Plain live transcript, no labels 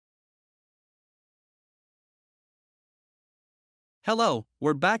Hello,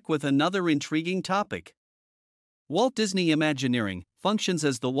 we're back with another intriguing topic. Walt Disney Imagineering functions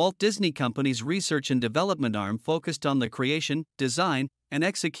as the Walt Disney Company's research and development arm focused on the creation, design, and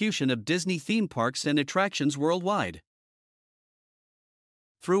execution of Disney theme parks and attractions worldwide.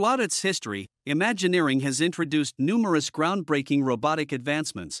 Throughout its history, Imagineering has introduced numerous groundbreaking robotic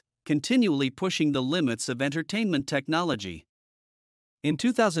advancements, continually pushing the limits of entertainment technology. In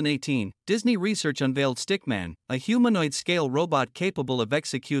 2018, Disney Research unveiled Stickman, a humanoid-scale robot capable of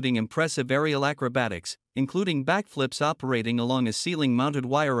executing impressive aerial acrobatics, including backflips operating along a ceiling-mounted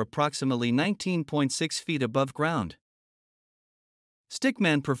wire approximately 19.6 feet above ground.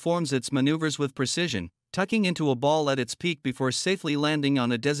 Stickman performs its maneuvers with precision, tucking into a ball at its peak before safely landing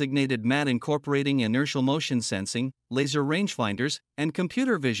on a designated mat incorporating inertial motion sensing, laser rangefinders, and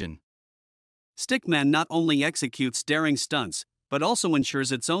computer vision. Stickman not only executes daring stunts, but also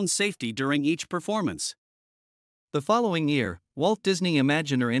ensures its own safety during each performance. The following year, Walt Disney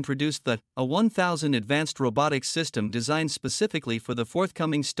Imagineer introduced the A1000 advanced robotics system designed specifically for the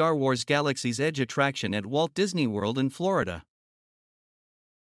forthcoming Star Wars Galaxy's Edge attraction at Walt Disney World in Florida.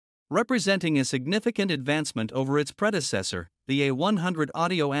 Representing a significant advancement over its predecessor, the A100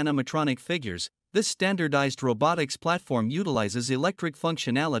 audio animatronic figures, this standardized robotics platform utilizes electric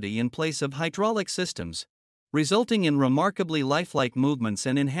functionality in place of hydraulic systems, resulting in remarkably lifelike movements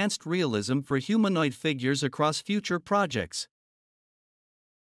and enhanced realism for humanoid figures across future projects.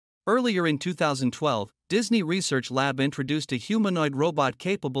 Earlier in 2012, Disney Research Lab introduced a humanoid robot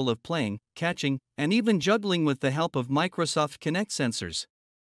capable of playing, catching, and even juggling with the help of Microsoft Kinect sensors.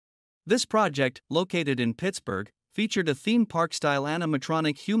 This project, located in Pittsburgh, featured a theme park-style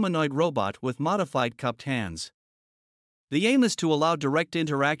animatronic humanoid robot with modified cupped hands. The aim is to allow direct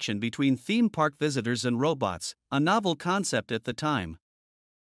interaction between theme park visitors and robots, a novel concept at the time.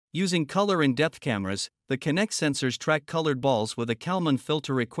 Using color and depth cameras, the Kinect sensors track colored balls with a Kalman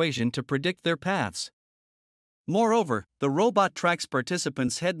filter equation to predict their paths. Moreover, the robot tracks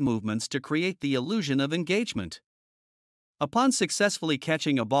participants' head movements to create the illusion of engagement. Upon successfully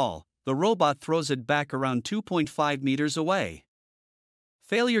catching a ball, the robot throws it back around 2.5 meters away.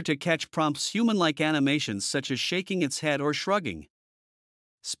 Failure to catch prompts human-like animations such as shaking its head or shrugging.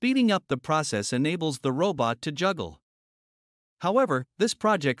 Speeding up the process enables the robot to juggle. However, this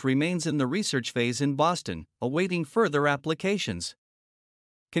project remains in the research phase in Boston, awaiting further applications.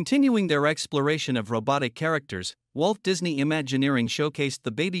 Continuing their exploration of robotic characters, Walt Disney Imagineering showcased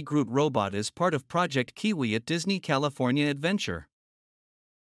the Baby Groot robot as part of Project Kiwi at Disney California Adventure.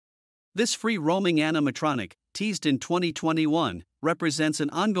 This free-roaming animatronic, teased in 2021, represents an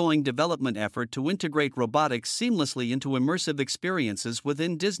ongoing development effort to integrate robotics seamlessly into immersive experiences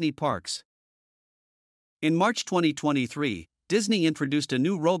within Disney parks. In March 2023, Disney introduced a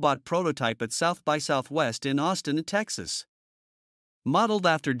new robot prototype at South by Southwest in Austin, Texas. Modeled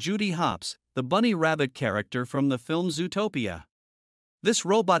after Judy Hopps, the bunny rabbit character from the film Zootopia. This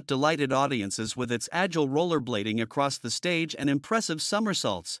robot delighted audiences with its agile rollerblading across the stage and impressive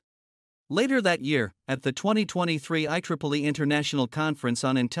somersaults. Later that year, at the 2023 IEEE International Conference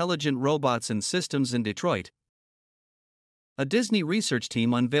on Intelligent Robots and Systems in Detroit, a Disney research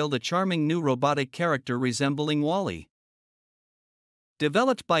team unveiled a charming new robotic character resembling Wall-E.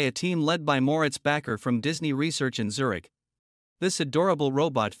 Developed by a team led by Moritz Bacher from Disney Research in Zurich, this adorable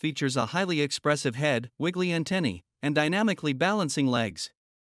robot features a highly expressive head, wiggly antennae, and dynamically balancing legs.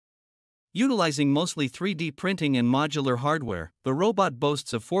 Utilizing mostly 3D printing and modular hardware, the robot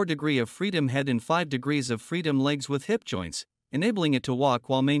boasts a 4-degree of freedom head and 5 degrees of freedom legs with hip joints, enabling it to walk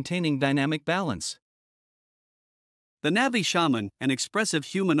while maintaining dynamic balance. The Navi Shaman, an expressive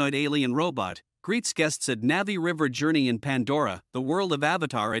humanoid alien robot, greets guests at Navi River Journey in Pandora, the world of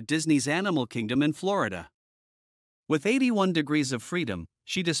Avatar at Disney's Animal Kingdom in Florida. With 81 degrees of freedom,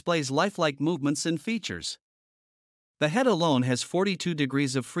 she displays lifelike movements and features. The head alone has 42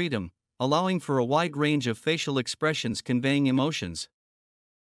 degrees of freedom, allowing for a wide range of facial expressions conveying emotions.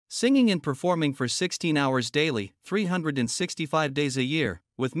 Singing and performing for 16 hours daily, 365 days a year,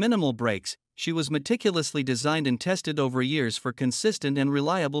 with minimal breaks, she was meticulously designed and tested over years for consistent and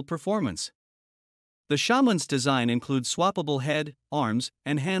reliable performance. The Shaman's design includes swappable head, arms,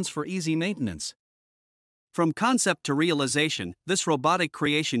 and hands for easy maintenance. From concept to realization, this robotic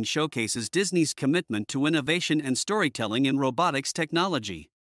creation showcases Disney's commitment to innovation and storytelling in robotics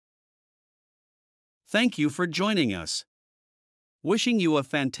technology. Thank you for joining us. Wishing you a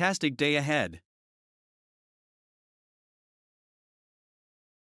fantastic day ahead.